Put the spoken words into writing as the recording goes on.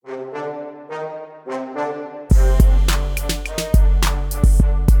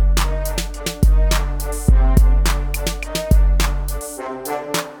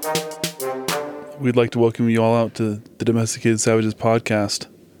we'd like to welcome you all out to the Domesticated Savages podcast,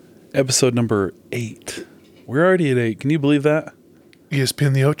 episode number 8. We're already at 8. Can you believe that?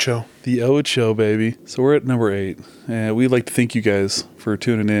 ESPN the Ocho. The Ocho, baby. So we're at number 8. And we'd like to thank you guys for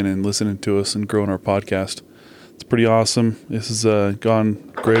tuning in and listening to us and growing our podcast. It's pretty awesome. This has gone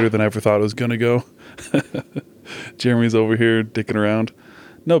greater than I ever thought it was going to go. Jeremy's over here dicking around.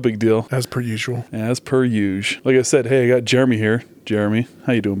 No big deal. As per usual. As per usual. Like I said, hey, I got Jeremy here. Jeremy,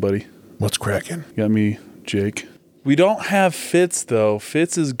 how you doing, buddy? What's cracking? Got me, Jake. We don't have Fitz, though.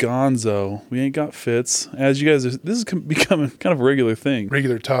 Fitz is gonzo. We ain't got Fitz. As you guys, this is becoming kind of a regular thing.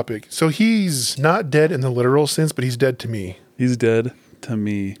 Regular topic. So he's not dead in the literal sense, but he's dead to me. He's dead to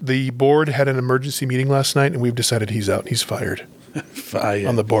me. The board had an emergency meeting last night, and we've decided he's out. He's fired. Fired.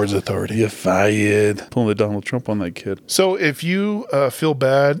 On the board's authority. You're fired. Pulling the Donald Trump on that kid. So if you feel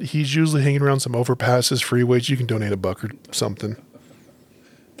bad, he's usually hanging around some overpasses, freeways. You can donate $1 or something.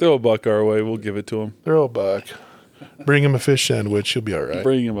 Throw $1 our way. We'll give it to him. Throw $1. Bring him a fish sandwich. He'll be all right.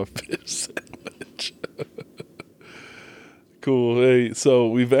 Bring him a fish sandwich. Cool. Hey, so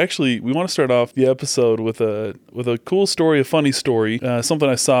we want to start off the episode with a cool story, a funny story, something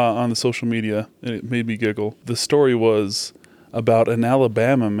I saw on the social media, and it made me giggle. The story was about an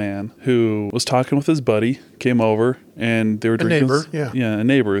Alabama man who was talking with his buddy, came over, and they were drinking... A neighbor, yeah. Yeah, a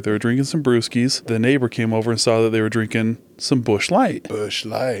neighbor. They were drinking some brewskis. The neighbor came over and saw that they were drinking some Busch Light. Busch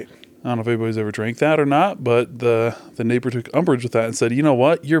Light. I don't know if anybody's ever drank that or not, but the neighbor took umbrage with that and said, you know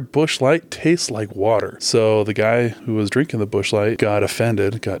what? Your Busch Light tastes like water. So the guy who was drinking the Busch Light got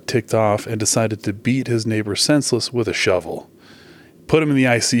offended, got ticked off, and decided to beat his neighbor senseless with a shovel. Put him in the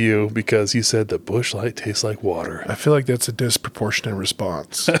ICU because he said the Busch Light tastes like water. I feel like that's a disproportionate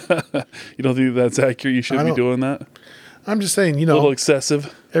response. You don't think that's accurate? You shouldn't be doing that? I'm just saying, A little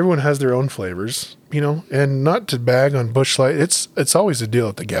excessive. Everyone has their own flavors, and not to bag on Busch Light. It's always a deal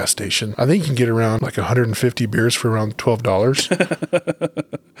at the gas station. I think you can get around like 150 beers for around $12.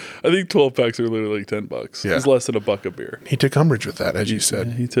 I think 12 packs are literally like $10. Yeah. It's less than $1 a beer. He took umbrage with that, as you said.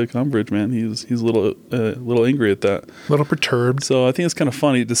 Yeah, he took umbrage, man. He's a little angry at that. A little perturbed. So I think it's kind of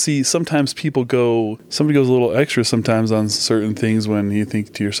funny to see sometimes somebody goes a little extra sometimes on certain things when you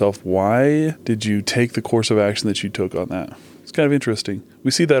think to yourself, why did you take the course of action that you took on that? It's kind of interesting.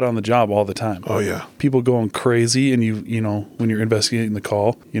 We see that on the job all the time. Oh, yeah. People going crazy, and when you're investigating the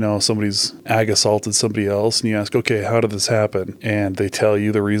call, somebody's ag assaulted somebody else, and you ask, okay, how did this happen? And they tell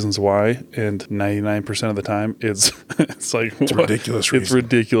you the reasons why, and 99% of the time, it's like... It's ridiculous reasons. It's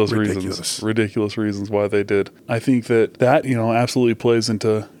ridiculous reasons. Ridiculous reasons why they did. I think that absolutely plays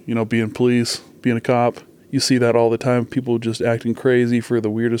into, being police, being a cop. You see that all the time, people just acting crazy for the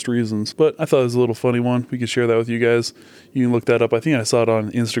weirdest reasons. But I thought it was a little funny one. We could share that with you guys. You can look that up. I think I saw it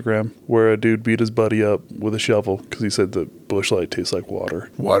on Instagram where a dude beat his buddy up with a shovel because he said the Busch Light tastes like water.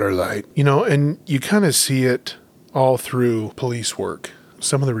 Water Light. And you kind of see it all through police work.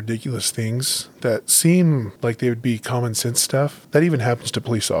 Some of the ridiculous things that seem like they would be common sense stuff, that even happens to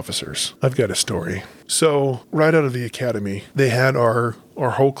police officers. I've got a story. So right out of the academy, they had our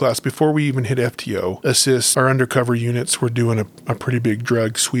whole class, before we even hit FTO, assist our undercover units were doing a pretty big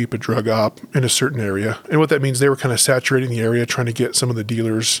drug sweep, a drug op in a certain area. And what that means, they were kind of saturating the area, trying to get some of the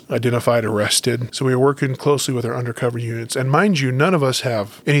dealers identified, arrested. So we were working closely with our undercover units. And mind you, none of us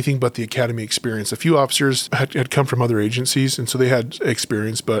have anything but the academy experience. A few officers had come from other agencies, and so they had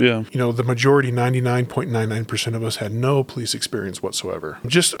experience. But, the majority, 99.99% of us had no police experience whatsoever,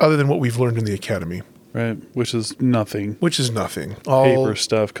 just other than what we've learned in the academy. Right, which is nothing. All paper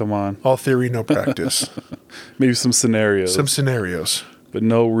stuff, come on. All theory, no practice. Maybe some scenarios. But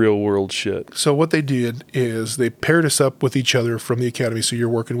no real world shit. So what they did is they paired us up with each other from the academy. So you're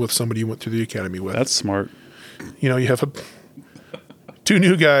working with somebody you went through the academy with. That's smart. You have two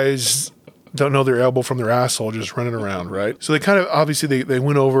new guys don't know their elbow from their asshole just running around, right? So they kind of, obviously, they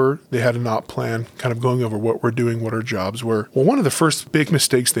went over, they had an op plan, kind of going over what we're doing, what our jobs were. Well, one of the first big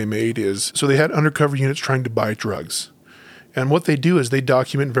mistakes they made is, so they had undercover units trying to buy drugs. And what they do is they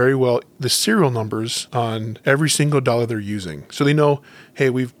document very well the serial numbers on every single dollar they're using. So they know, hey,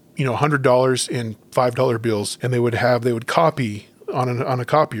 we've, $100 in $5 bills, and they would copy on a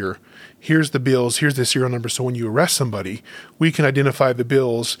copier. Here's the bills, here's the serial number. So when you arrest somebody, we can identify the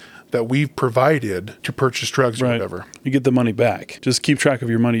bills that we've provided to purchase drugs or whatever. You get the money back. Just keep track of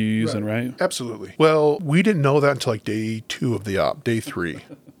your money you're using, right? Absolutely. Well, we didn't know that until like day 2 of the op, day 3.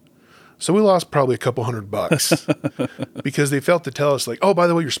 So we lost probably a couple $100 because they felt to tell us like, oh, by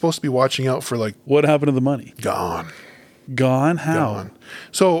the way, you're supposed to be watching out for like... What happened to the money? Gone. Gone? How? Gone.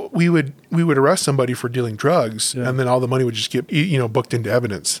 So we would arrest somebody for dealing drugs, and then all the money would just get booked into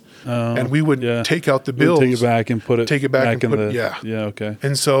evidence, and we would take out the bills, take it back and put it back in the yeah. Okay.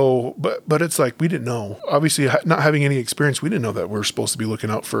 And so, but it's like we didn't know. Obviously, not having any experience, we didn't know that we were supposed to be looking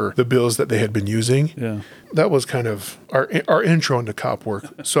out for the bills that they had been using. Yeah. That was kind of our intro into cop work.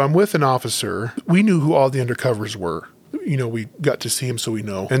 So I'm with an officer. We knew who all the undercovers were. We got to see him, so we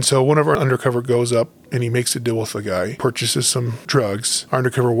know. And so one of our undercover goes up and he makes a deal with the guy, purchases some drugs. Our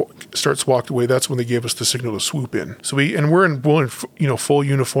undercover starts walking away. That's when they gave us the signal to swoop in. So we're in full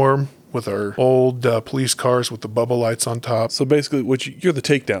uniform with our old police cars with the bubble lights on top. So basically, you're the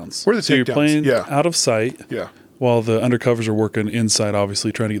takedowns. We're the so takedowns. You're playing Yeah. out of sight. Yeah. While the undercovers are working inside,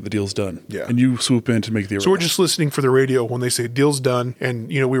 obviously trying to get the deals done. Yeah. And you swoop in to make the arrest. So we're just listening for the radio when they say deal's done. And,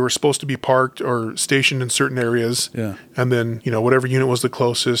 we were supposed to be parked or stationed in certain areas. Yeah. And then, whatever unit was the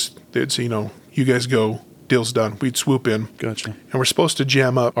closest, they'd say, you guys go, deal's done. We'd swoop in. Gotcha. And we're supposed to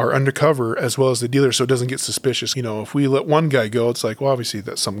jam up our undercover as well as the dealer so it doesn't get suspicious. If we let one guy go, it's like, well, obviously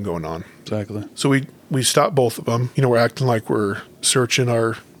that's something going on. Exactly. So we stopped both of them. We're acting like we're searching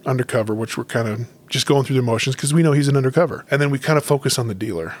our undercover, which we're kind of just going through the motions because we know he's an undercover. And then we kind of focus on the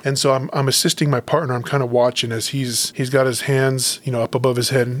dealer. And so I'm assisting my partner. I'm kind of watching as he's got his hands, up above his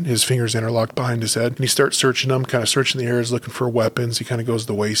head and his fingers interlocked behind his head. And he starts searching them, kind of searching the areas, looking for weapons. He kind of goes to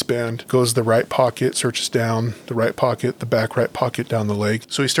the waistband, goes to the right pocket, searches down the right pocket, the back right pocket, down the leg.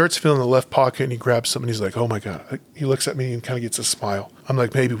 So he starts feeling the left pocket and he grabs something. He's like, oh my God. He looks at me and kind of gets a smile. I'm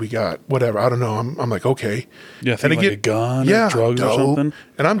like, maybe we got whatever. I don't know. I'm like, okay. Yeah, think like a gun or drugs or something.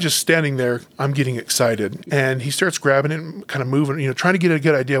 And I'm just standing there. I'm getting excited. And he starts grabbing it and kind of moving, trying to get a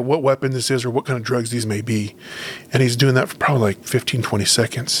good idea what weapon this is or what kind of drugs these may be. And he's doing that for probably like 15, 20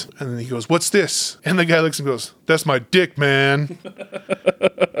 seconds. And then he goes, what's this? And the guy looks and goes, that's my dick, man.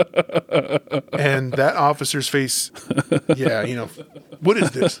 And that officer's face, what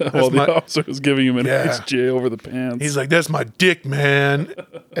is this? Well, the officer was giving him an XJ over the pants. He's like, that's my dick, man.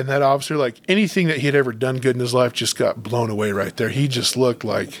 And that officer, like anything that he had ever done good in his life just got blown away right there. He just looked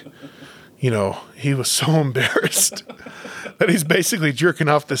like, he was so embarrassed that he's basically jerking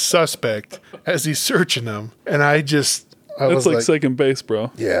off the suspect as he's searching him. And I was like second base,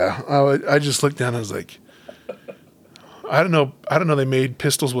 bro. Yeah. I just looked down and I was like, I don't know. They made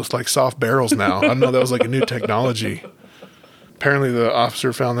pistols with like soft barrels now. I don't know. That was like a new technology. Apparently the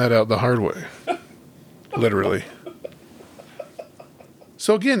officer found that out the hard way. Literally.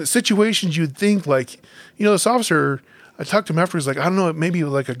 So again, situations you'd think like, this officer, I talked to him after, he's like, I don't know, maybe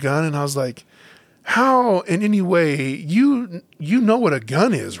like a gun. And I was like, how in any way, you know what a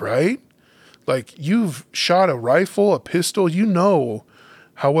gun is, right? Like you've shot a rifle, a pistol,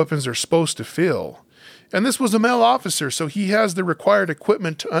 how weapons are supposed to feel. And this was a male officer, so he has the required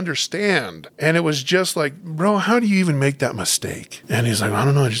equipment to understand. And it was just like, bro, how do you even make that mistake? And he's like, I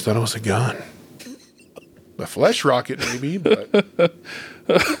don't know, I just thought it was a gun. A flesh rocket maybe, but...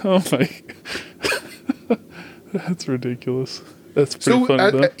 Oh my... That's ridiculous. That's pretty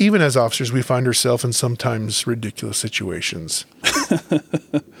funny, though. Even as officers, we find ourselves in sometimes ridiculous situations.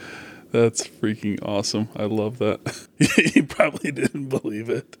 That's freaking awesome. I love that. He probably didn't believe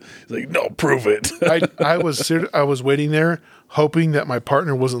it. He's like, no, prove it. I was waiting there hoping that my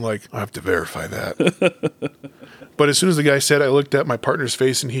partner wasn't like, I have to verify that. But as soon as the guy said, I looked at my partner's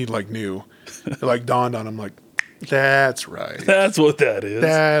face and he like knew. It like dawned on him like, that's right. That's what that is.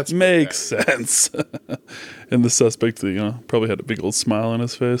 That makes sense. And the suspect, probably had a big old smile on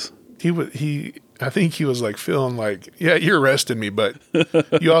his face. I think he was like feeling like, yeah, you arrested me, but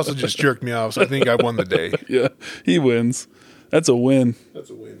you also just jerked me off. So I think I won the day. Yeah, he wins. That's a win.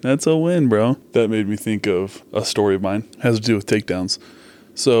 That's a win, bro. That made me think of a story of mine. It has to do with takedowns.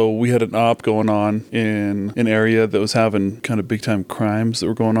 So we had an op going on in an area that was having kind of big time crimes that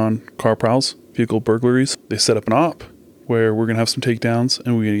were going on, car prowls, vehicle burglaries. They set up an op where we're going to have some takedowns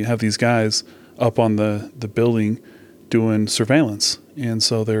and we're going to have these guys up on the building doing surveillance. And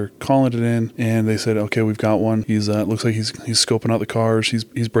so they're calling it in and they said, okay, we've got one. He's looks like he's scoping out the cars.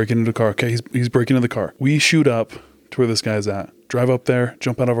 He's breaking into the car. Okay, he's breaking into the car. We shoot up to where this guy's at. Drive up there,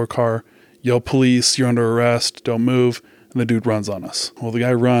 jump out of our car, yell police, you're under arrest, don't move. And the dude runs on us. Well, the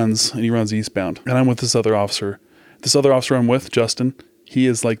guy runs and he runs eastbound. And I'm with this other officer. This other officer I'm with, Justin, he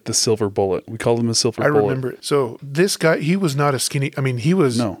is like the silver bullet. We called him the silver bullet. I remember it. So this guy, he was not a skinny. I mean, he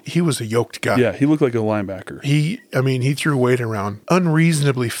was a yoked guy. Yeah, he looked like a linebacker. He threw weight around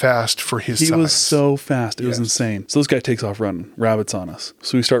unreasonably fast for his size. He was so fast. It was insane. So this guy takes off running, rabbits on us.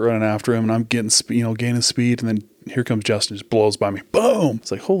 So we start running after him and I'm getting gaining speed. And then here comes Justin, just blows by me. Boom!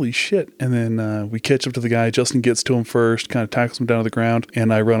 It's like, holy shit. And then we catch up to the guy. Justin gets to him first, kind of tackles him down to the ground.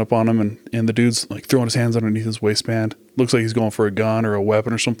 And I run up on him and the dude's like throwing his hands underneath his waistband. looks like he's going for a gun or a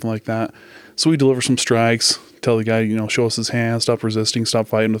weapon or something like that. So we deliver some strikes, tell the guy, show us his hand, stop resisting, stop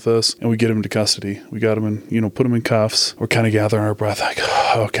fighting with us, and we get him into custody. We got him in, put him in cuffs. We're kind of gathering our breath, like,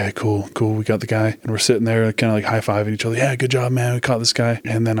 oh, okay, cool, we got the guy. And we're sitting there kind of like high-fiving each other. Yeah, good job, man, we caught this guy.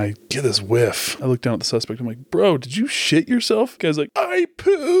 And then I get this whiff. I look down at the suspect. I'm like, bro, did you shit yourself? The guy's like, I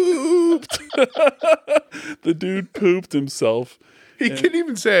pooped. The dude pooped himself. He couldn't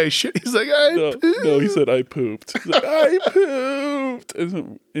even say shit. He's like, I pooped. No, he said, I pooped. He's like, I pooped.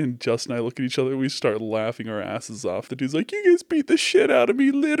 And Justin and I look at each other. We start laughing our asses off. The dude's like, you guys beat the shit out of me,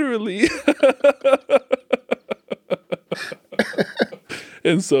 literally.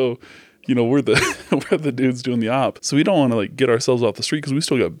 And so, we're the dudes doing the op. So we don't want to like get ourselves off the street because we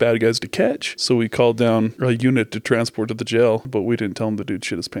still got bad guys to catch. So we called down a unit to transport to the jail, but we didn't tell him the dude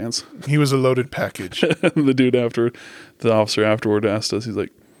shit his pants. He was a loaded package. The officer afterward asked us, he's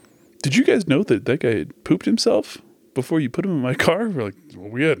like, did you guys know that guy had pooped himself before you put him in my car? We're like, well,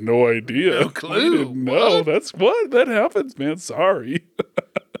 we had no idea. No clue. We didn't know. That's what? That happens, man. Sorry.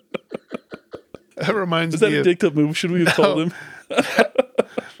 That reminds Is me that a dicked up move? Should we have told him?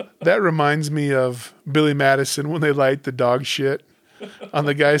 That reminds me of Billy Madison when they light the dog shit on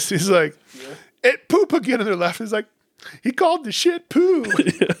the guys. He's like, it poop again. And they're laughing. He's like, he called the shit poo.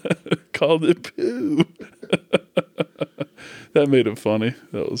 Called it poo. That made it funny.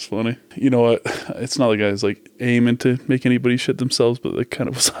 That was funny. You know what? It's not like I was like aiming to make anybody shit themselves, but it kind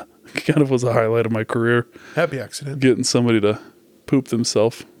of was a highlight of my career. Happy accident. Getting somebody to poop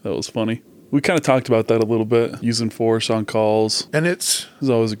themselves. That was funny. We kind of talked about that a little bit, using force on calls. And it was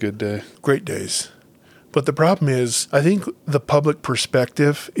always a good day. Great days. But the problem is, I think the public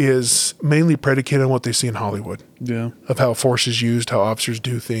perspective is mainly predicated on what they see in Hollywood. Yeah. Of how force is used, how officers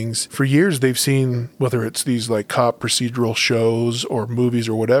do things. For years, they've seen, whether it's these like cop procedural shows or movies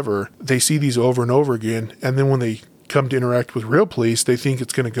or whatever, they see these over and over again. And then when they come to interact with real police, they think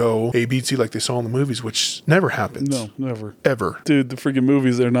it's going to go A, B, C like they saw in the movies, which never happens. No, never. Ever. Dude, the freaking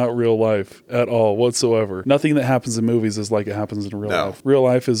movies are not real life at all whatsoever. Nothing that happens in movies is like it happens in real life. Real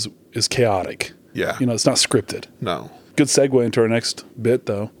life is chaotic. Yeah. It's not scripted. No. Good segue into our next bit,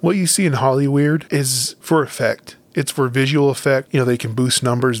 though. What you see in Hollywood is for effect. It's for visual effect. They can boost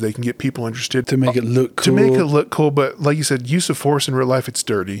numbers. They can get people interested. To make it look cool. To make it look cool. But like you said, use of force in real life, it's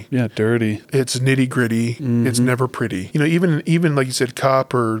dirty. Yeah, dirty. It's nitty gritty. Mm-hmm. It's never pretty. Even like you said,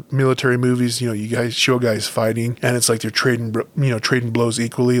 cop or military movies, you guys show guys fighting and it's like they're trading blows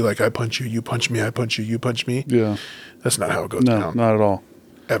equally. Like I punch you, you punch me, I punch you, you punch me. Yeah. That's not how it goes down. No, not at all.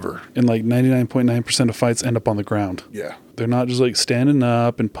 Ever. And like 99.9% of fights end up on the ground. Yeah. They're not just like standing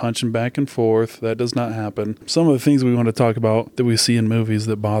up and punching back and forth. That does not happen. Some of the things we want to talk about that we see in movies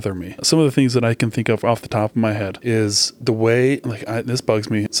that bother me. Some of the things that I can think of off the top of my head is the way, this bugs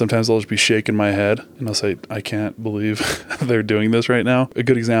me. Sometimes I'll just be shaking my head and I'll say, I can't believe they're doing this right now. A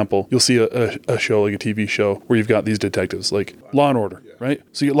good example, you'll see a show, like a TV show, where you've got these detectives, like Law and Order, right?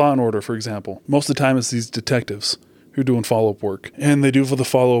 So you get Law and Order, for example. Most of the time it's these detectives who are doing follow-up work. And they do for the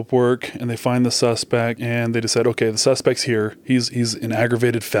follow-up work, and they find the suspect, and they decide, okay, the suspect's here. He's an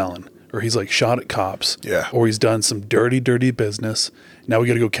aggravated felon, or he's like shot at cops. Yeah. Or he's done some dirty business. Now we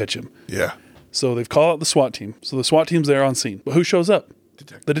got to go catch him. Yeah. So they've called out the SWAT team. So the SWAT team's there on scene. But who shows up?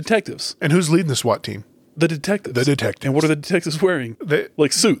 The detectives. And who's leading the SWAT team? The detectives. The detectives. And what are the detectives wearing?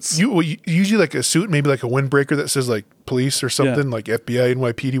 Like suits. Usually like a suit, maybe like a windbreaker that says like police or something, like FBI,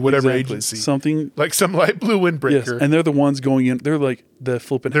 NYPD, whatever agency. Something. Like some light blue windbreaker. Yes. And they're the ones going in. They're like the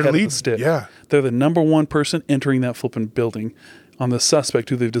flipping head of the stick. Yeah. They're the number one person entering that flipping building on the suspect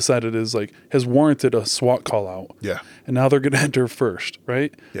who they've decided has warranted a SWAT call out. Yeah. And now they're going to enter first,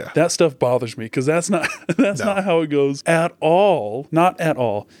 right? Yeah. That stuff bothers me because that's not how it goes at all. Not at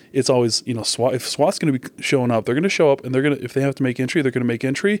all. It's always, SWAT. If SWAT's going to be showing up, they're going to show up and they're going to, if they have to make entry, they're going to make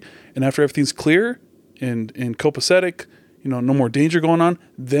entry. And after everything's clear and copacetic, no more danger going on,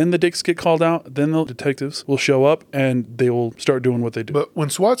 then the dicks get called out, then the detectives will show up and they will start doing what they do. But when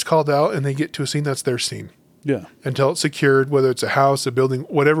SWAT's called out and they get to a scene, that's their scene. Yeah. Until it's secured, whether it's a house, a building,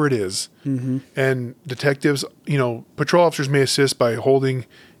 whatever it is. Mm-hmm. And detectives, patrol officers may assist by holding,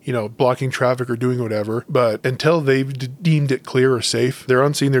 blocking traffic or doing whatever. But until they've deemed it clear or safe, they're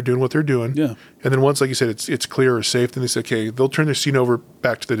on scene, they're doing what they're doing. Yeah. And then once, like you said, it's clear or safe, then they say, okay, they'll turn their scene over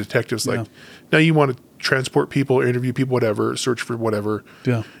back to the detectives. Like, now you want to transport people, or interview people, whatever, search for whatever.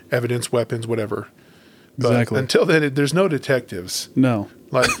 Yeah. Evidence, weapons, whatever. Exactly. But until then, there's no detectives. No.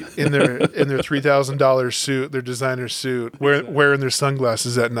 Like in their $3,000 suit, their designer suit, wearing their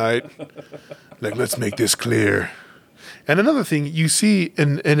sunglasses at night. Like, let's make this clear. And another thing you see,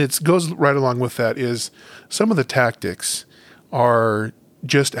 and it goes right along with that, is some of the tactics are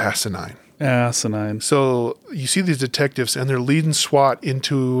just asinine. Asinine. So you see these detectives and they're leading SWAT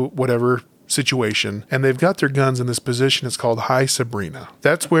into whatever situation, and they've got their guns in this position. It's called High Sabrina.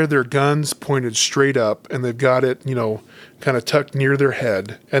 That's where their guns pointed straight up, and they've got it, kind of tucked near their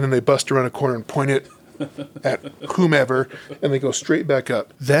head, and then they bust around a corner and point it at whomever, and they go straight back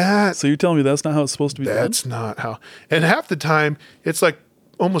up. So you're telling me that's not how it's supposed to be done? That's not how. And half the time, it's like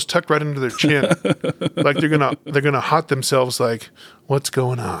almost tucked right under their chin, like they're gonna hot themselves. Like, what's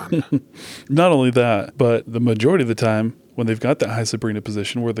going on? Not only that, but the majority of the time, when they've got that High Sabrina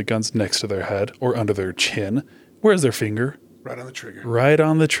position where the gun's next to their head or under their chin, where's their finger? Right on the trigger. Right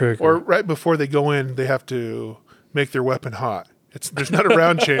on the trigger. Or right before they go in, they have to make their weapon hot. There's not a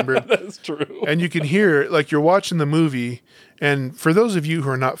round chamber. That's true. And you can hear, like you're watching the movie, and for those of you who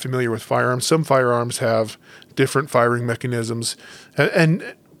are not familiar with firearms, some firearms have different firing mechanisms.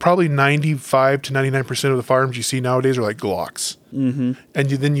 And probably 95 to 99% of the firearms you see nowadays are like Glocks. Mm-hmm. And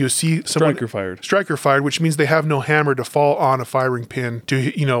then you see someone... Striker fired, which means they have no hammer to fall on a firing pin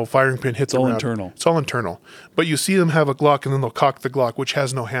to, firing pin hits all internal. It's all internal. But you see them have a Glock and then they'll cock the Glock, which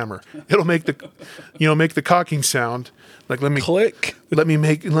has no hammer. It'll make the cocking sound. Like, let me click. Let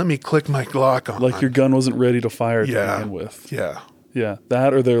me click my Glock on. Like your gun wasn't ready to fire to begin with. Yeah. Yeah.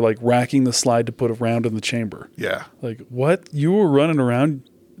 That, or they're like racking the slide to put a round in the chamber. Yeah. Like, what? You were running around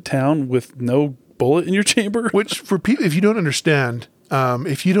town with no bullet in your chamber? Which, for people, if you don't understand,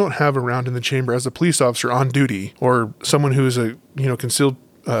 if you don't have a round in the chamber as a police officer on duty or someone who is a concealed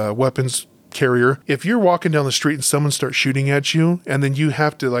weapons carrier, if you're walking down the street and someone starts shooting at you and then you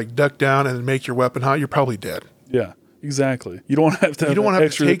have to like duck down and make your weapon hot, you're probably dead. Yeah. Exactly. You don't have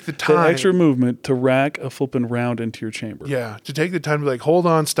to take the time. That extra movement to rack a flipping round into your chamber. Yeah, to take the time to be like, hold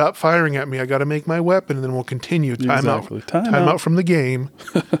on, stop firing at me. I got to make my weapon, and then we'll continue. Time out from the game.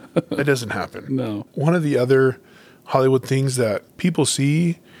 That doesn't happen. No. One of the other Hollywood things that people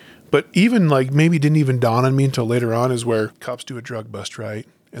see, but even like maybe didn't even dawn on me until later on, is where cops do a drug bust, right?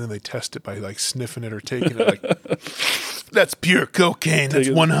 And then they test it by like sniffing it or taking it like... That's pure cocaine. That's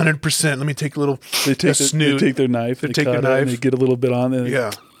 100%. Let me take a little snoot. They take their knife. They take their knife. And they get a little bit on there.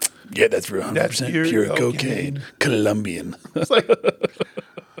 Yeah. Yeah, that's 100% pure cocaine. Colombian. It's like,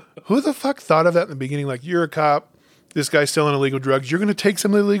 who the fuck thought of that in the beginning? Like, you're a cop. This guy's selling illegal drugs. You're going to take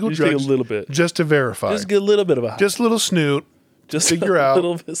some illegal drugs. Take a little bit. Just to verify. Just get a little bit of a... Just a little snoot. Just figure out. A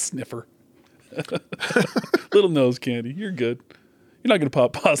little bit sniffer. Little nose candy. You're good. You're not going to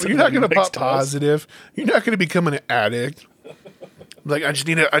pop positive. You're not going to pop positive. You're not going to become an addict. Like, I just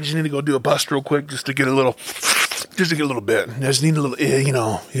need to go do a bust real quick just to get a little bit. I just need a little,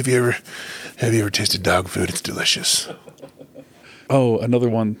 have you ever tasted dog food? It's delicious. Oh, another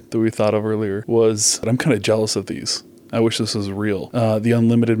one that we thought of earlier was, I'm kind of jealous of these. I wish this was real. The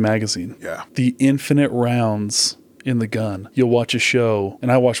Unlimited magazine. Yeah. The infinite rounds in the gun. You'll watch a show,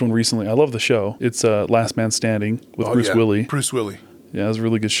 and I watched one recently. I love the show. It's Last Man Standing with Bruce Willis. Bruce Willis. Yeah, it was a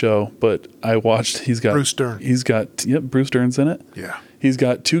really good show. But I watched, Bruce Dern. Bruce Dern's in it. Yeah. He's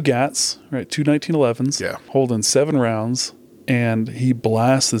got two GATs, right? Two 1911s. Yeah. Holding 7 rounds. And he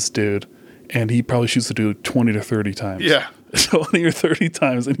blasts this dude. And he probably shoots the dude 20 to 30 times. Yeah. 20 or 30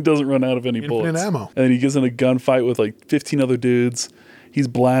 times. And he doesn't run out of any bullets. Infinite ammo. And then he gets in a gunfight with like 15 other dudes. He's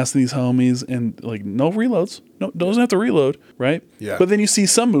blasting these homies and like no reloads. No, doesn't have to reload, right? Yeah. But then you see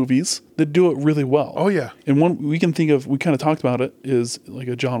some movies that do it really well. Oh, yeah. And one we can think of, we kind of talked about it, is like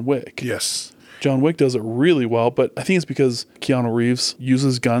a John Wick. Yes. John Wick does it really well, but I think it's because Keanu Reeves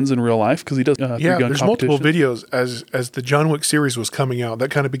uses guns in real life because he does there's multiple videos as the John Wick series was coming out. That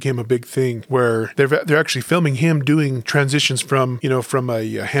kind of became a big thing where they're actually filming him doing transitions from a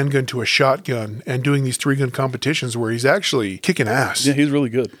handgun to a shotgun and doing these 3-gun competitions where he's actually kicking ass. Yeah, he's really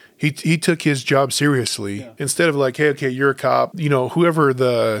good. He took his job seriously instead of like, hey, okay, you're a cop. Whoever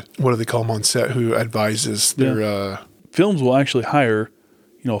what do they call him on set who advises their films will actually hire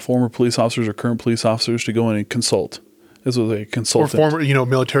former police officers or current police officers to go in and consult. This was a consultant. Or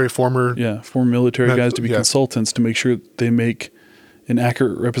former former military guys to be consultants to make sure they make an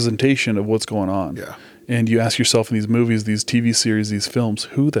accurate representation of what's going on. Yeah. And you ask yourself in these movies, these TV series, these films,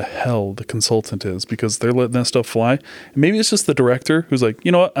 who the hell the consultant is, because they're letting that stuff fly. And maybe it's just the director who's like,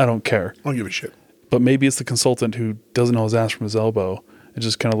 you know what, I don't care. I don't give a shit. But maybe it's the consultant who doesn't know his ass from his elbow and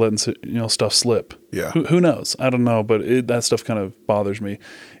just kind of letting stuff slip. Yeah. Who knows? I don't know, but that stuff kind of bothers me.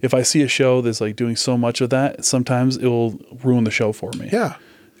 If I see a show that's like doing so much of that, sometimes it will ruin the show for me. Yeah.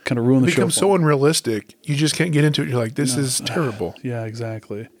 Kind of ruin the show. It becomes so unrealistic. You just can't get into it. You're like, this is terrible. Yeah,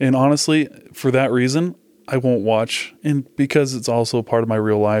 exactly. And honestly, for that reason, I won't watch. And because it's also part of my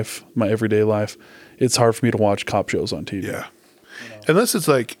real life, my everyday life, it's hard for me to watch cop shows on TV. Yeah. Unless it's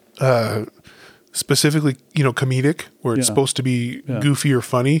like specifically, comedic, where it's supposed to be goofy or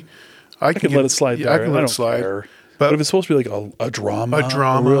funny. I can let it slide yeah, there. I can let don't it slide. care. But But if it's supposed to be like a drama,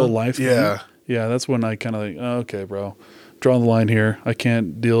 a real life yeah. thing, yeah, that's when I kind of like, oh, okay, bro, draw the line here. I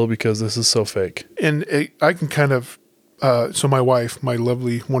can't deal because this is so fake. And I can kind of, so my wife, my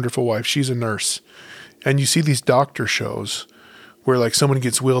lovely, wonderful wife, she's a nurse. And you see these doctor shows where like someone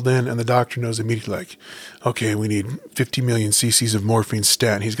gets wheeled in and the doctor knows immediately like, okay, we need 50 million cc's of morphine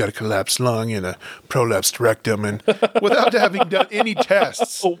stat. He's got a collapsed lung and a prolapsed rectum, and without having done any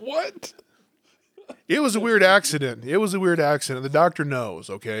tests. What? It was a weird accident. The doctor knows,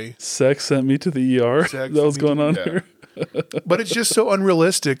 okay? Sex sent me to the ER. Sex That was sent me going to- on yeah. here. But it's just so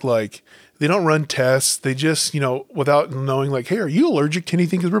unrealistic. Like, they don't run tests. They just, without knowing, like, hey, are you allergic to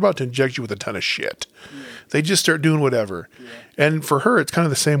anything? Because we're about to inject you with a ton of shit. Yeah. They just start doing whatever. Yeah. And for her, it's kind of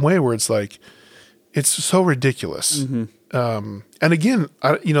the same way where it's like, it's so ridiculous. Mm-hmm. And again,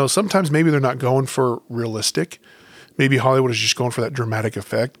 sometimes maybe they're not going for realistic. Maybe Hollywood is just going for that dramatic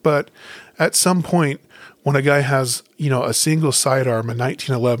effect. But at some point, when a guy has, a single sidearm, a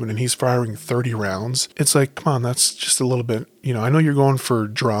 1911, and he's firing 30 rounds, it's like, come on, that's just a little bit, I know you're going for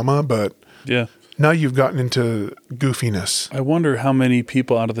drama, but Yeah. now you've gotten into goofiness. I wonder how many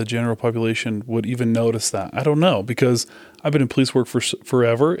people out of the general population would even notice that. I don't know, because I've been in police work for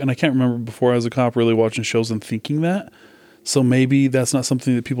forever, and I can't remember before I was a cop really watching shows and thinking that. So maybe that's not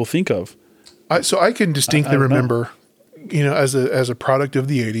something that people think of. So I can distinctly I don't know. remember, as a product of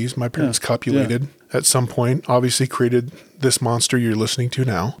the 80s, my parents copulated at some point, obviously created this monster you're listening to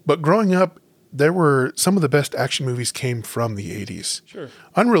now. But growing up, there were some of the best action movies came from the 80s. Sure.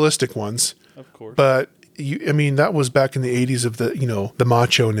 Unrealistic ones. Of course. But that was back in the 80s of the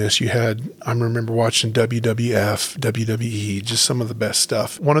macho-ness. You had, I remember watching WWF, WWE, just some of the best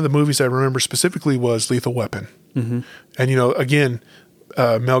stuff. One of the movies I remember specifically was Lethal Weapon. Mm-hmm. And, again,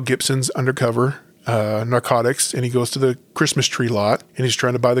 Mel Gibson's undercover, narcotics, and he goes to the Christmas tree lot and he's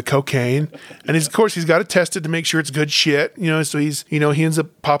trying to buy the cocaine. And of course, he's got to test it to make sure it's good shit. So he's, he ends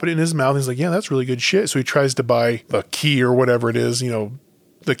up popping it in his mouth. He's like, yeah, that's really good shit. So he tries to buy the key or whatever it is,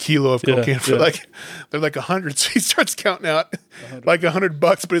 the kilo of cocaine for they're like 100. So he starts counting out like $100,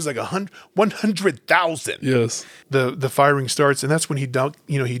 but it's like 100,000. Yes. The firing starts, and that's when he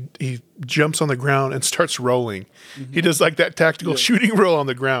jumps on the ground and starts rolling. Mm-hmm. He does like that tactical shooting roll on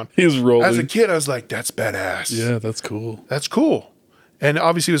the ground. He's rolling. As a kid, I was like, that's badass. Yeah, that's cool. That's cool. And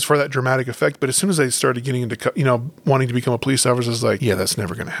obviously it was for that dramatic effect. But as soon as I started getting into, wanting to become a police officer, I was like, yeah, that's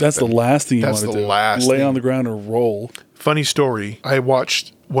never going to happen. That's the last thing you want to do. That's the last Lay thing. on the ground and roll. Funny story. I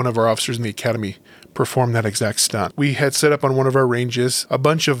watched one of our officers in the academy perform that exact stunt. We had set up on one of our ranges a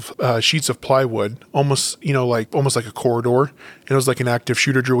bunch of sheets of plywood, almost like a corridor. And it was like an active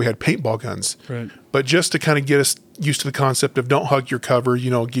shooter drill. We had paintball guns. Right. But just to kind of get us used to the concept of don't hug your cover,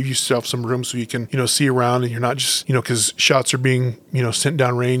 give yourself some room so you can, see around and you're not just, because shots are being, sent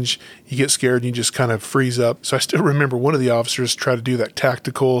down range. You get scared and you just kind of freeze up. So I still remember one of the officers tried to do that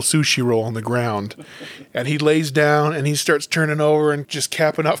tactical sushi roll on the ground. And he lays down and he starts turning over and just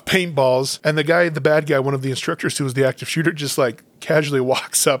capping off paintballs. And the bad guy, one of the instructors who was the active shooter, just like casually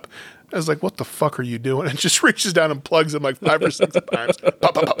walks up. I was like, what the fuck are you doing? And just reaches down and plugs him like 5 or 6 times. Pop,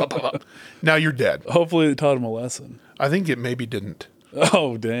 pop, pop, pop, pop. Now you're dead. Hopefully it taught him a lesson. I think it maybe didn't.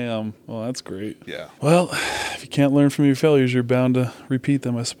 Oh, damn. Well, that's great. Yeah. Well, if you can't learn from your failures, you're bound to repeat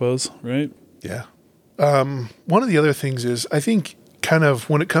them, I suppose, right? Yeah. One of the other things is, I think, kind of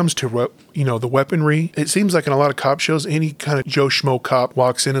when it comes to, the weaponry, it seems like in a lot of cop shows, any kind of Joe Schmo cop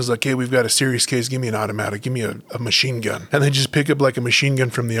walks in and is like, hey, we've got a serious case. Give me an automatic. Give me a machine gun. And they just pick up like a machine gun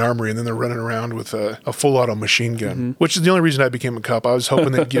from the armory and then they're running around with a full auto machine gun, which is the only reason I became a cop. I was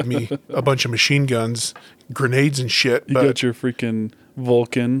hoping they'd give me a bunch of machine guns, grenades and shit. You got your freaking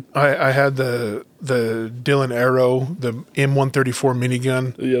Vulcan. I had the Dillon Arrow, the M134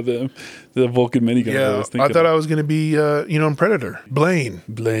 minigun. Yeah, the Vulcan minigun. Yeah, I thought I was going to be, in Predator.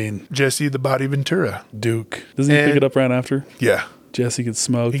 Blaine. Jesse the Body Ventura. Duke. Doesn't he pick it up right after? Yeah. Jesse gets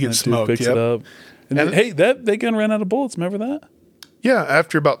smoked. He gets and Duke smoked, picks it up. And then, hey, that gun ran out of bullets. Remember that? Yeah,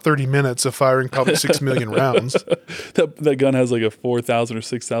 after about 30 minutes of firing probably 6 million rounds. That gun has like a 4,000 or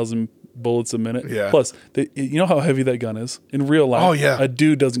 6,000 bullets a minute. Yeah. Plus, you know how heavy that gun is? In real life, Oh, yeah. a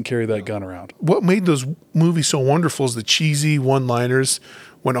dude doesn't carry that gun around. What made those movies so wonderful is the cheesy one-liners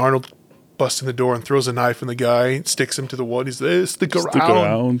when Arnold busts in the door and throws a knife in the guy, sticks him to the wall. And he's like, hey, stick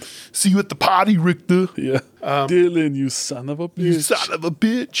around. See you at the party, Richter. Yeah. Dylan, you son of a bitch. You son of a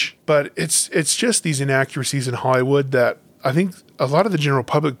bitch. But it's just these inaccuracies in Hollywood that I think a lot of the general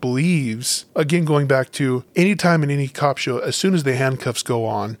public believes, again, going back to any time in any cop show, as soon as the handcuffs go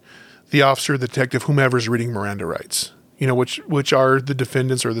on, the officer, the detective, whomever is reading Miranda rights, which are the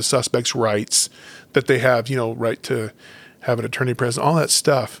defendants or the suspect's rights that they have, right to have an attorney present, all that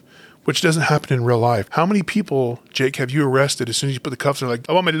stuff. which doesn't happen in real life. How many people, Jake, have you arrested as soon as you put the cuffs on? Like,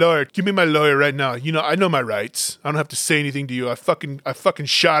 I want my lawyer. Give me my lawyer right now. You know, I know my rights. I don't have to say anything to you. I fucking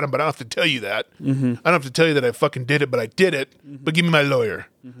shot him, but I don't have to tell you that. I don't have to tell you that I fucking did it, but I did it. But give me my lawyer.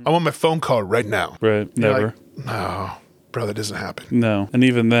 I want my phone call right now. Right. Never. Like, no. Bro, that doesn't happen. No. And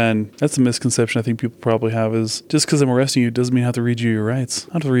even then, that's a misconception I think people probably have is just because I'm arresting you doesn't mean I have to read you your rights. I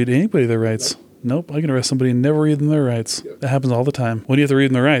don't have to read anybody their rights. Nope. I can arrest somebody and never read them their rights. That happens all the time. When do you have to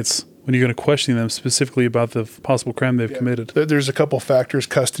read them their rights? When you're going to question them specifically about the possible crime they've committed. There's a couple factors,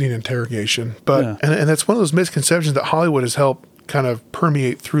 custody and interrogation. But and that's one of those misconceptions that Hollywood has helped kind of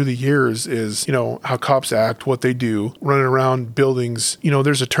permeate through the years is, you know, how cops act, what they do, running around buildings. You know,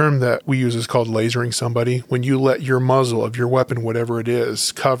 there's a term that we use is called lasering somebody. When you let your muzzle of your weapon, whatever it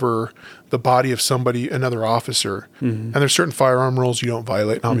is, cover the body of somebody, another officer. And there's certain firearm rules you don't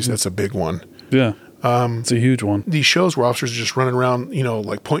violate. And obviously that's a big one. Yeah. It's a huge one. These shows where officers are just running around, you know,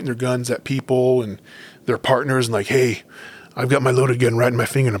 like pointing their guns at people and their partners and like, hey, I've got my loaded gun right in my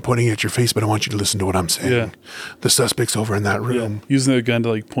finger and I'm pointing it at your face, but I want you to listen to what I'm saying. Yeah. The suspect's over in that room. Using their gun to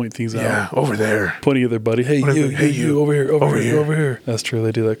like point things out. Yeah, over there. Pointing at their buddy. Hey, you, over here, over here. That's true.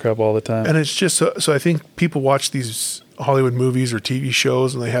 They do that crap all the time. And it's just, so I think people watch these Hollywood movies or TV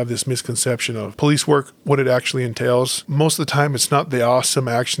shows and they have this misconception of police work, what it actually entails. Most of the time, it's not the awesome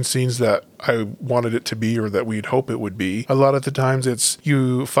action scenes that I wanted it to be or that we'd hope it would be. A lot of the times it's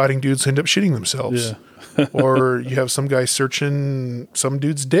you fighting dudes who end up shitting themselves. Yeah. Or you have some guy searching some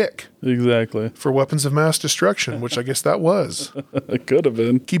dude's dick. Exactly. For weapons of mass destruction, which I guess that was. It could have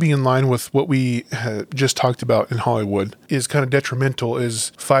been. Keeping in line with what we just talked about in Hollywood is kind of detrimental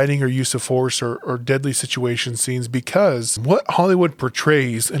is fighting or use of force or deadly situation scenes, because what Hollywood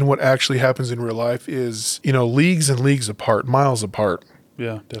portrays and what actually happens in real life is, you know, leagues and leagues apart, miles apart.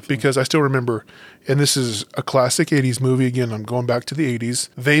 Yeah, definitely. Because I still remember, and this is a classic 80s movie. Again, I'm going back to the 80s.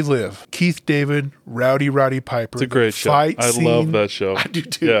 They Live. Keith David, Rowdy Piper. It's a great show. I love that show. I do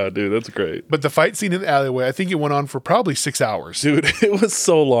too. Yeah, dude, that's great. But the fight scene in the alleyway, I think it went on for probably 6 hours. Dude, it was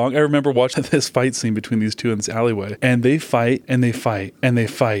so long. I remember watching this fight scene between these two in this alleyway. And they fight, and they fight, and they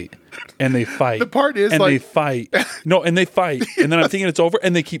fight. And they fight. The part is and like... they fight. No, and they fight. And then I'm thinking it's over,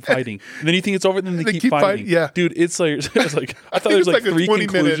 and they keep fighting. And then you think it's over, and then they keep fighting. Yeah. Dude, it's like I thought there was like 3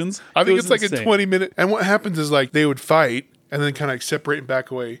 conclusions. I think it's like insane. A 20-minute. And what happens is like they would fight, and then kind of like separate and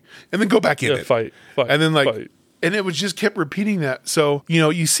back away, and then go back in it. Fight. And then like... Fight. And it was just kept repeating that. So, you know,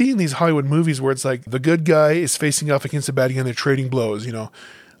 you see in these Hollywood movies where it's like the good guy is facing off against the bad guy and they're trading blows, you know.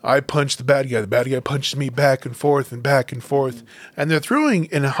 I punched the bad guy punches me back and forth and back and forth. And they're throwing,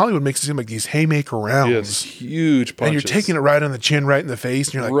 and Hollywood makes it seem like these haymaker rounds. Yes, huge punches. And you're taking it right on the chin, right in the face.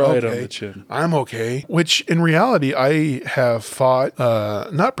 And you're like, right okay, on the chin. I'm okay. Which in reality, I have fought,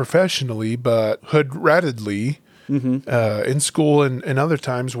 not professionally, but hood-rattedly. In school and other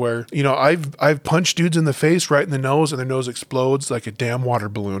times where, you know, I've punched dudes in the face right in the nose and their nose explodes like a damn water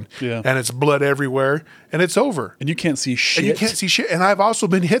balloon. Yeah. And it's blood everywhere and it's over. And you can't see shit. And I've also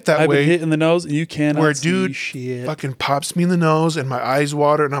been hit that way. I've been hit in the nose and you cannot where see dude shit. Fucking pops me in the nose and my eyes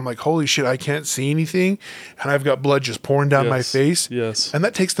water and I'm like, holy shit, I can't see anything. And I've got blood just pouring down my face. Yes. And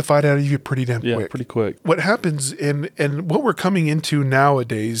that takes the fight out of you pretty damn quick. Yeah, pretty quick. What happens and what we're coming into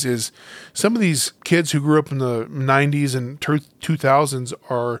nowadays is some of these kids who grew up in the 90s and 2000s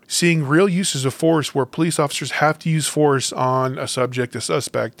are seeing real uses of force where police officers have to use force on a subject, a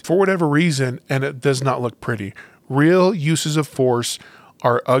suspect, for whatever reason, and it does not look pretty. Real uses of force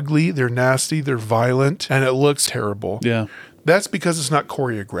are ugly, they're nasty, they're violent, and it looks terrible. Yeah. That's because it's not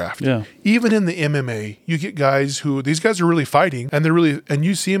choreographed. Yeah. Even in the MMA, you get guys who, these guys are really fighting and they're really, and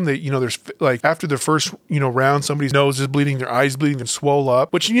you see them that, you know, there's like after the first, you know, round, somebody's nose is bleeding, their eyes bleeding and swole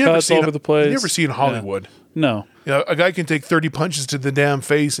up, which you never see all over the place. You never see in Hollywood. Yeah. No. You know, a guy can take 30 punches to the damn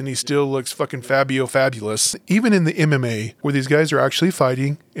face and he still looks fucking Fabio fabulous. Even in the MMA, where these guys are actually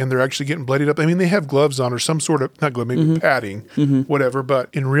fighting and they're actually getting bloodied up. I mean, they have gloves on or some sort of, not glove, maybe padding, whatever. But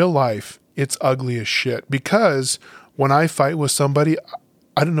in real life, it's ugly as shit because when I fight with somebody,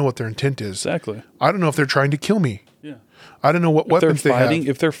 I don't know what their intent is. Exactly. I don't know if they're trying to kill me. Yeah. I don't know what weapons they have.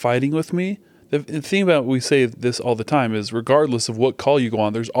 If they're fighting with me, the thing about, we say this all the time, is regardless of what call you go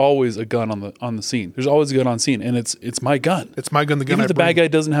on, there's always a gun on the scene. There's always a gun on scene, and it's my gun. It's my gun. The gun. Even if the bad guy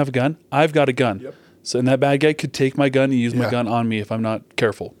doesn't have a gun, I've got a gun. Yep. So, and that bad guy could take my gun and use my gun on me if I'm not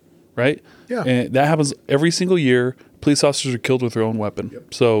careful, right? Yeah. And that happens every single year. Police officers are killed with their own weapon.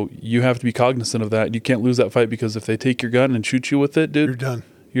 Yep. So you have to be cognizant of that. You can't lose that fight because if they take your gun and shoot you with it, dude, you're done.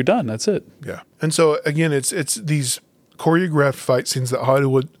 You're done. That's it. Yeah. And so again, it's these choreographed fight scenes that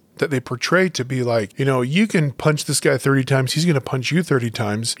Hollywood, that they portray to be like, you know, you can punch this guy 30 times. He's going to punch you 30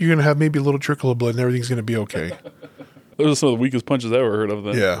 times. You're going to have maybe a little trickle of blood and everything's going to be okay. Those are some of the weakest punches I ever heard of.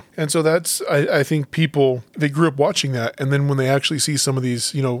 Then. Yeah. And so that's, I think people, they grew up watching that. And then when they actually see some of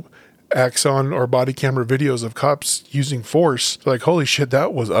these, Axon or body camera videos of cops using force, they're like, holy shit,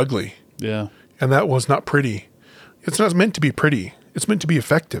 that was ugly. Yeah. And that was not pretty. It's not meant to be pretty. It's meant to be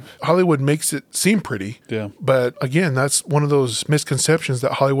effective. Hollywood makes it seem pretty. Yeah. But again, that's one of those misconceptions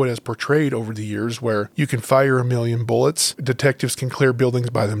that Hollywood has portrayed over the years where you can fire 1 million bullets. Detectives can clear buildings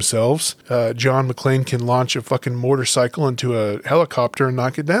by themselves. John McClane can launch a fucking motorcycle into a helicopter and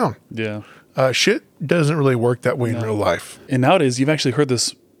knock it down. Yeah. Shit doesn't really work that way in real life. And nowadays, you've actually heard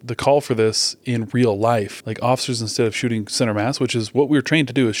the call for this in real life. Like officers, instead of shooting center mass, which is what we were trained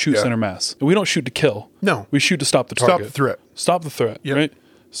to do, is shoot center mass. And we don't shoot to kill. No. We shoot to stop the target. Stop the threat. Stop the threat, right?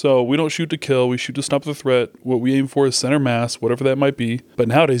 So we don't shoot to kill. We shoot to stop the threat. What we aim for is center mass, whatever that might be. But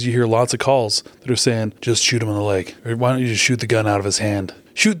nowadays, you hear lots of calls that are saying, just shoot him in the leg. Or why don't you just shoot the gun out of his hand?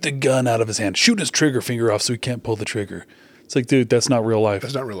 Shoot the gun out of his hand. Shoot his trigger finger off so he can't pull the trigger. It's like, dude, that's not real life.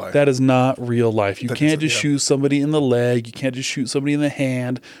 That's not real life. That is not real life. You can't just shoot somebody in the leg. You can't just shoot somebody in the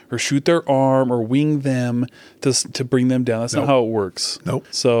hand or shoot their arm or wing them to bring them down. That's not how it works. Nope.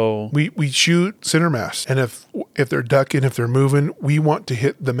 So we shoot center mass. And if they're ducking, if they're moving, we want to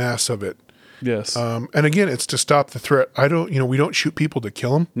hit the mass of it. yes. And again, it's to stop the threat. We don't shoot people to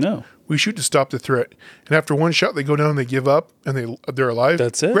kill them. No. We shoot to stop the threat. And after one shot, they go down and they give up and they're alive.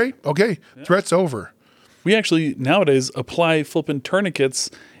 That's it. Great. Okay. Yeah. Threat's over. We actually nowadays apply flipping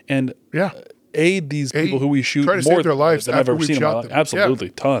tourniquets and aid these people who we shoot try to more save their lives than I've after ever we've seen in my shot life. them. Absolutely,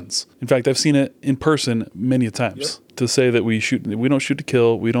 tons. In fact, I've seen it in person many a times. To say that we don't shoot to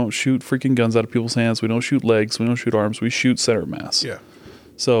kill, we don't shoot freaking guns out of people's hands, we don't shoot legs, we don't shoot arms, we shoot center mass. Yeah.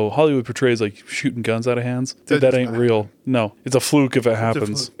 So Hollywood portrays like shooting guns out of hands. Dude, that ain't real. No, it's a fluke if it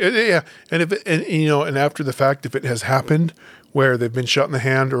happens. Yeah, and and after the fact, if it has happened where they've been shot in the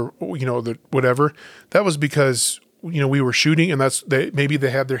hand or whatever, that was because we were shooting and maybe they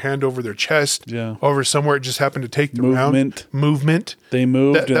had their hand over their chest, over somewhere. It just happened to take the movement. They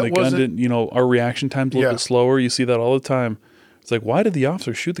moved and the gun didn't. Our reaction time's a little bit slower. You see that all the time. It's like, why did the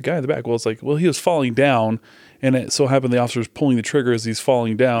officer shoot the guy in the back? Well, it's like, he was falling down. And it so happened the officer was pulling the trigger as he's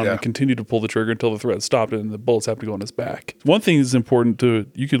falling down and continued to pull the trigger until the threat stopped and the bullets happened to go in his back. One thing that's important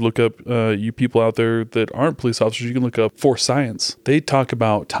you could look up, you people out there that aren't police officers, you can look up Force Science. They talk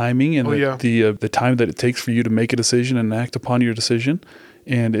about timing and the time that it takes for you to make a decision and act upon your decision.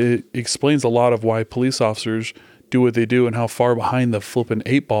 And it explains a lot of why police officers do what they do and how far behind the flipping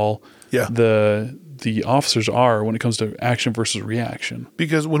 8-ball the officers are when it comes to action versus reaction.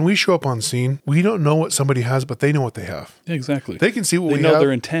 Because when we show up on scene, we don't know what somebody has, but they know what they have. Exactly. They can see what we have. They know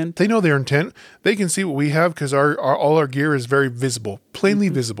their intent. They know their intent. They can see what we have because all our gear is very visible, plainly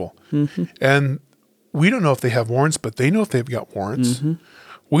visible. Mm-hmm. And we don't know if they have warrants, but they know if they've got warrants. Mm-hmm.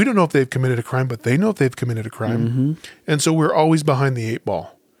 We don't know if they've committed a crime, but they know if they've committed a crime. Mm-hmm. And so we're always behind the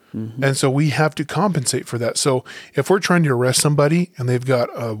 8-ball. Mm-hmm. And so we have to compensate for that. So if we're trying to arrest somebody and they've got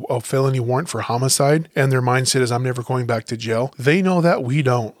a felony warrant for homicide and their mindset is, I'm never going back to jail, they know that, we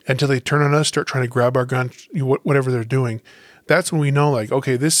don't. Until they turn on us, start trying to grab our gun, whatever they're doing. That's when we know, like,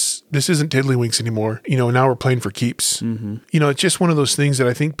 okay, this isn't tiddlywinks anymore. Now we're playing for keeps. Mm-hmm. It's just one of those things that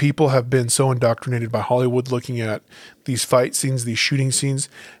I think people have been so indoctrinated by Hollywood looking at these fight scenes, these shooting scenes.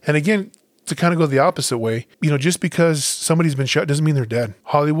 And again, to kind of go the opposite way, just because somebody's been shot doesn't mean they're dead.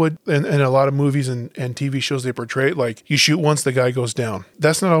 Hollywood and a lot of movies and TV shows, they portray it like you shoot once, the guy goes down.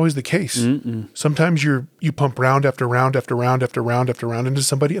 That's not always the case. Mm-mm. Sometimes you pump round after round after round after round after round into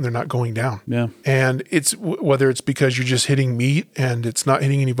somebody and they're not going down. Yeah. And it's whether it's because you're just hitting meat and it's not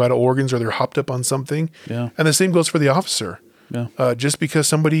hitting any vital organs or they're hopped up on something. Yeah. And the same goes for the officer. Yeah. Just because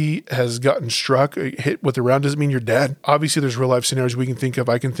somebody has gotten struck, hit with a round, doesn't mean you're dead. Obviously, there's real life scenarios we can think of.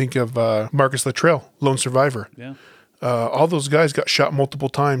 I can think of Marcus Luttrell, lone survivor. Yeah. All those guys got shot multiple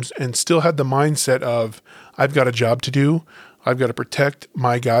times and still had the mindset of, I've got a job to do. I've got to protect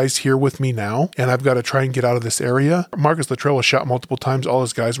my guys here with me now, and I've got to try and get out of this area. Marcus Luttrell was shot multiple times. All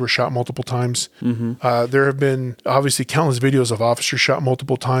his guys were shot multiple times. Mm-hmm. There have been obviously countless videos of officers shot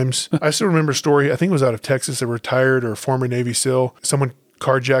multiple times. I still remember a story, I think it was out of Texas, a retired or former Navy SEAL. Someone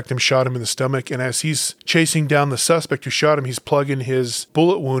carjacked him, shot him in the stomach, and as he's chasing down the suspect who shot him, he's plugging his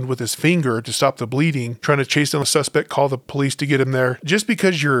bullet wound with his finger to stop the bleeding, trying to chase down the suspect, call the police to get him there. Just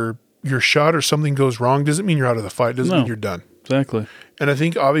because you're shot or something goes wrong doesn't mean you're out of the fight. Doesn't mean you're done. Exactly. And I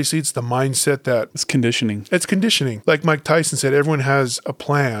think obviously it's the mindset that... It's conditioning. It's conditioning. Like Mike Tyson said, everyone has a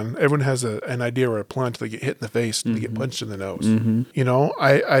plan. Everyone has an idea or a plan until they get hit in the face and they get punched in the nose. Mm-hmm.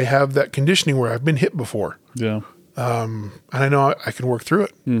 I have that conditioning where I've been hit before. Yeah. And I know I can work through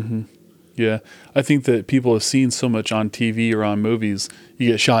it. Mm-hmm. Yeah. I think that people have seen so much on TV or on movies,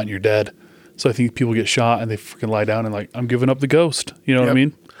 you get shot and you're dead. So I think people get shot and they freaking lie down and like, I'm giving up the ghost. You know what I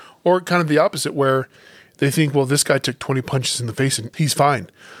mean? Or kind of the opposite, where they think, well, this guy took 20 punches in the face and he's fine.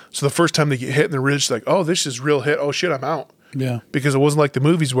 So the first time they get hit in the wrist, like, oh, this is real hit. Oh shit, I'm out. Yeah. Because it wasn't like the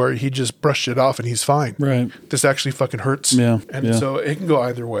movies where he just brushed it off and he's fine. Right. This actually fucking hurts. Yeah. And so it can go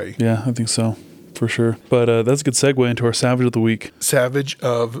either way. Yeah, I think so. For sure. But that's a good segue into our Savage of the Week. Savage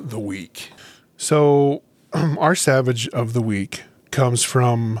of the Week. So our Savage of the Week comes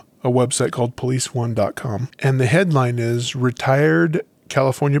from a website called policeone.com. And the headline is Retired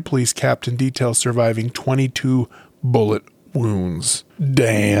California Police Captain Details Surviving 22 Bullet Wounds.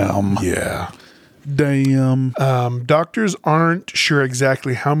 Damn. Yeah. Damn. Doctors aren't sure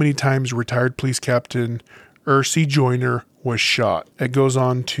exactly how many times retired police captain Ursi Joyner was shot. It goes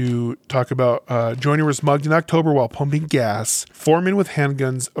on to talk about Joyner was mugged in October while pumping gas. 4 men with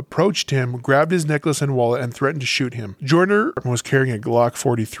handguns approached him, grabbed his necklace and wallet, and threatened to shoot him. Joyner was carrying a Glock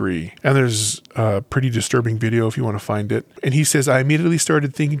 43. And there's a pretty disturbing video if you want to find it. And he says, I immediately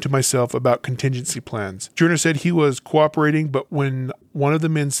started thinking to myself about contingency plans. Joyner said he was cooperating, but when one of the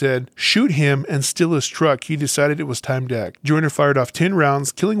men said, shoot him and steal his truck, he decided it was time to act. Joyner fired off 10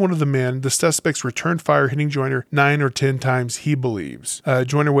 rounds, killing one of the men. The suspects returned fire, hitting Joyner 9 or 10 times, he believes.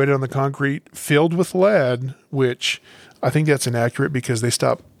 Joyner waited on the concrete filled with lead, which I think that's inaccurate because they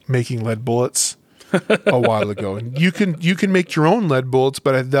stopped making lead bullets a while ago. And you can make your own lead bullets,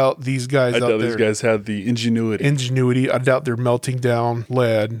 but I doubt these guys these guys had the ingenuity. I doubt they're melting down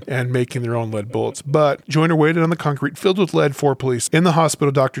lead and making their own lead bullets. But Joyner waited on the concrete filled with lead for police. In the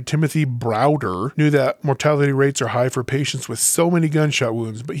hospital, Dr. Timothy Browder knew that mortality rates are high for patients with so many gunshot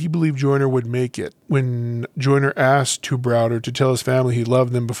wounds, but he believed Joyner would make it. When Joyner asked to Browder to tell his family he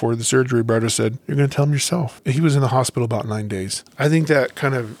loved them before the surgery, Browder said, you're going to tell them yourself. He was in the hospital about 9 days. I think that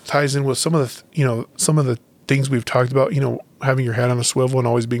kind of ties in with some of the things we've talked about, having your head on a swivel and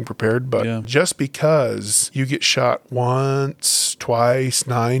always being prepared. But just because you get shot once, twice,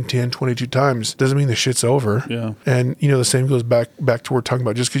 9, 10, 22 times doesn't mean the shit's over. Yeah. And, the same goes back to what we're talking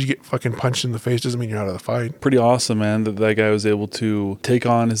about. Just because you get fucking punched in the face doesn't mean you're out of the fight. Pretty awesome, man, that guy was able to take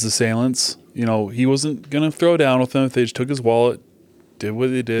on his assailants. He wasn't going to throw down with them if they just took his wallet, did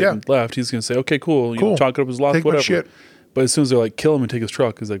what they did, and left. He's going to say, okay, cool. Chalk it up his loss, take whatever. My shit. But as soon as they're like, kill him and take his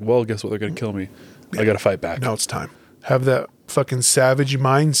truck, he's like, well, guess what? They're going to kill me. I got to fight back. Now it's time. Have that fucking savage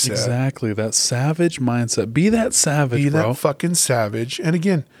mindset. Exactly. That savage mindset. Be that savage, bro. Be that fucking savage. And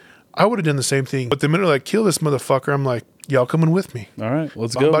again, I would have done the same thing. But the minute I kill this motherfucker, I'm like, y'all coming with me. All right,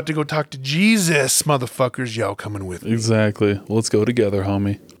 let's go. I'm about to go talk to Jesus, motherfuckers. Y'all coming with me. Exactly. Let's go together,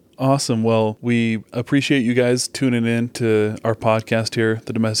 homie. Awesome. Well, we appreciate you guys tuning in to our podcast here,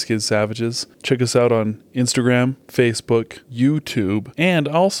 The Domesticated Savages. Check us out on Instagram, Facebook, YouTube, and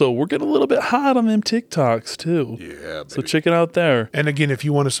also we're getting a little bit hot on them TikToks too. Yeah, baby. So check it out there. And again, if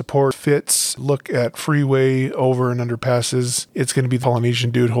you want to support Fitz, look at Freeway over and underpasses. It's going to be the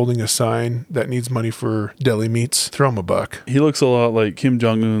Polynesian dude holding a sign that needs money for deli meats. Throw him a buck. He looks a lot like Kim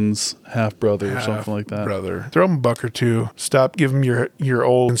Jong-un's half-brother or something like that. Brother. Throw him a buck or two. Stop giving him your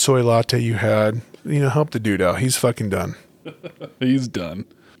old soy latte you had. Help the dude out. He's fucking done. He's done.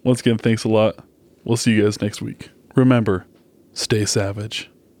 Once again, thanks a lot. We'll see you guys next week. Remember, stay savage.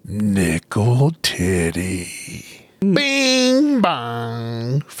 Nickel titty. Bing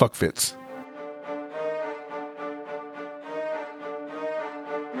bong. Fuck Fitz.